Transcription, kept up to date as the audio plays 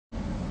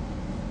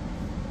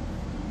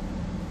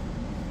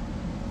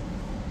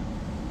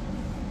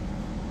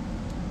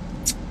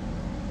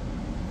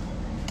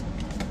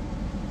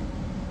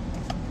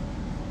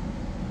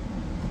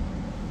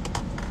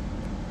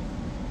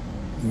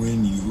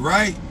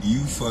right, you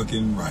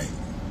fucking right.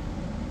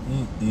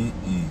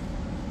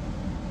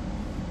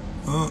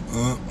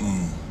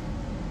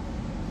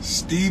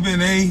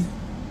 Stephen A,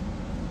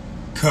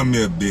 come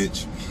here,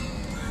 bitch.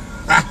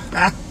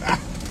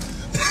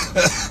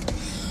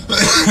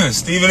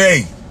 Stephen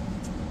A,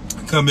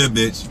 come here,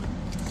 bitch.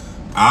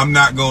 I'm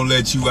not gonna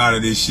let you out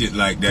of this shit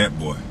like that,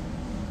 boy.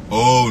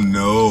 Oh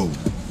no.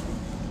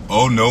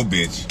 Oh no,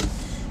 bitch.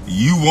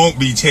 You won't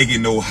be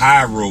taking no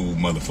high road,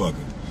 motherfucker.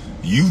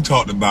 You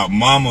talked about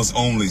mama's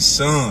only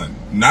son.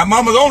 Not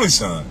mama's only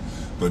son,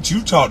 but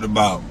you talked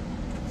about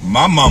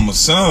my mama's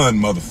son,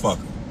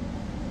 motherfucker.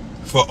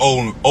 For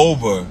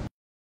over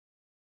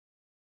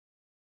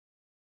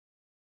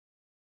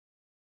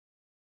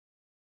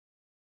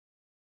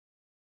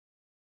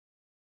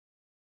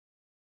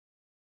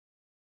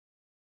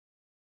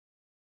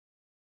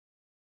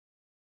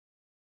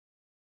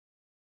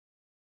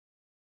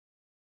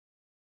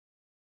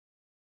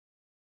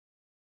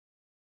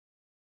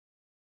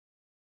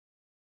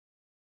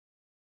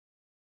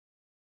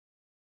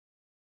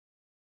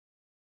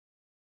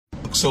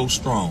so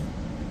strong.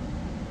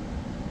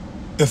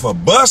 If a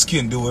bus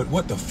can do it,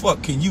 what the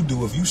fuck can you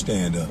do if you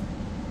stand up?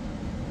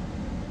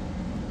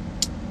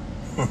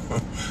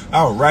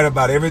 I was right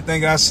about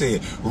everything I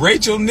said.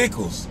 Rachel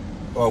Nichols,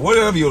 or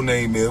whatever your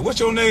name is. What's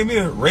your name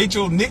is?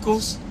 Rachel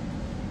Nichols?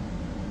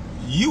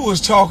 You was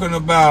talking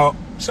about,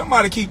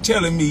 somebody keep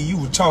telling me you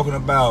were talking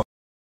about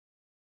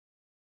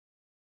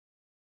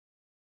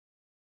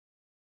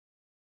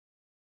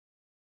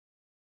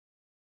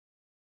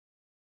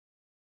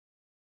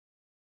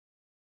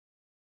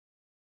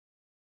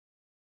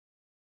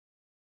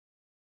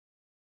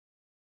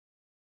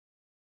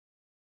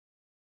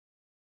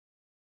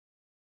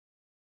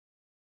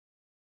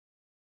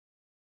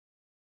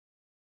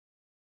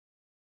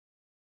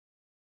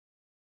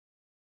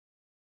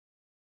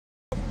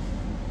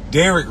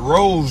Derrick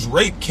Rose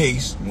rape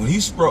case when he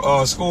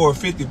scored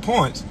 50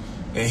 points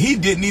and he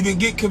didn't even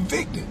get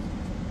convicted.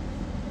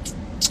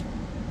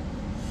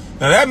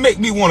 Now that make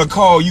me want to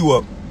call you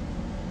up,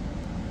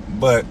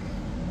 but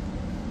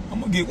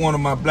I'm gonna get one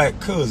of my black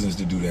cousins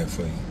to do that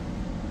for you.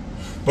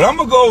 But I'm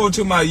gonna go over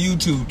to my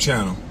YouTube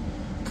channel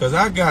because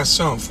I got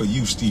something for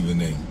you,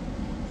 Stephen A.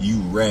 You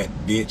rat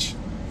bitch.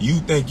 You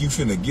think you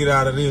finna get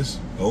out of this?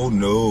 Oh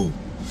no.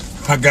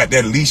 I got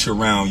that leash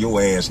around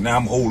your ass. Now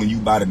I'm holding you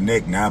by the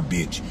neck now,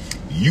 bitch.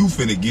 You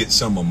finna get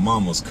some of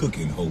mama's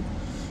cooking, hoe.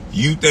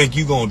 You think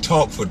you gonna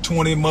talk for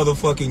 20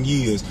 motherfucking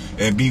years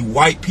and be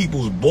white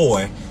people's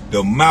boy,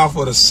 the mouth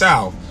of the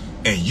South,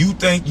 and you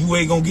think you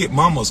ain't gonna get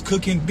mama's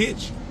cooking,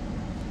 bitch?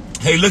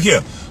 Hey, look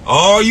here.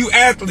 All you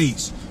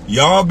athletes,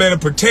 y'all better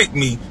protect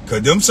me,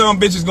 because them some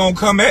bitches gonna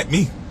come at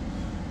me.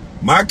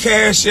 My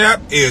cash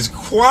app is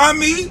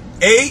Kwame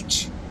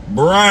H.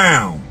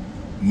 Brown.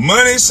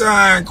 Money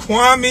sign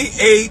Kwame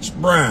H.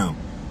 Brown.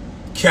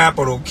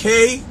 Capital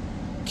K,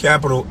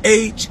 capital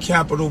H,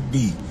 capital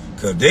B.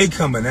 Because they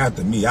coming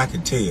after me, I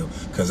can tell.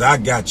 Because I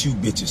got you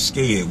bitches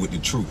scared with the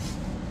truth.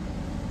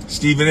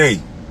 Stephen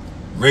A,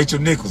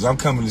 Rachel Nichols, I'm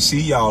coming to see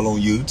y'all on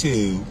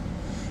YouTube.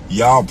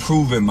 Y'all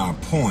proving my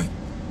point.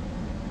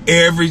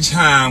 Every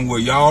time where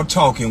y'all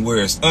talking where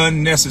it's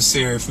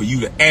unnecessary for you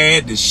to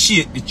add the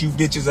shit that you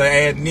bitches are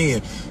adding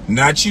in.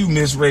 Not you,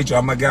 Miss Rachel.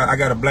 I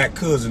got a black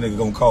cousin that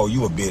gonna call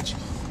you a bitch.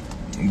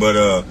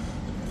 But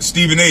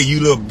Stephen A, you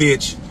little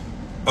bitch.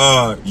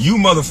 You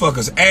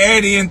motherfuckers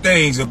add in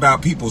things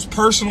about people's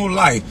personal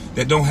life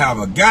that don't have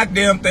a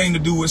goddamn thing to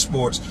do with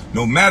sports.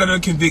 No matter the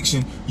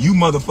conviction, you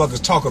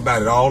motherfuckers talk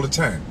about it all the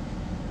time.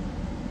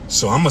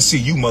 So I'm gonna see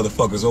you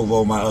motherfuckers over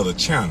on my other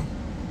channel.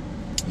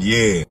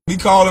 Yeah. Be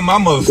calling my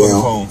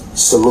motherfucking phone.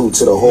 Salute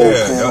to the whole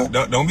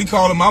panel. Don't be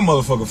calling my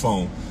motherfucking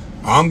phone.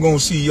 I'm gonna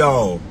see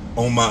y'all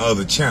on my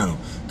other channel.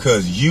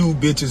 Cause you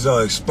bitches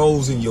are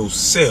exposing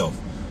yourself.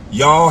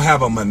 Y'all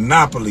have a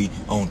monopoly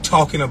on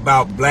talking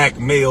about black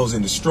males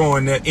and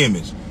destroying their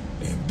image.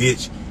 And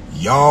bitch,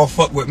 y'all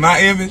fuck with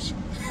my image?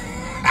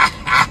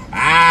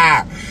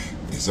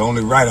 It's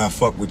only right I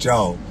fuck with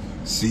y'all.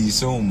 See you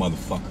soon,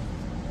 motherfucker.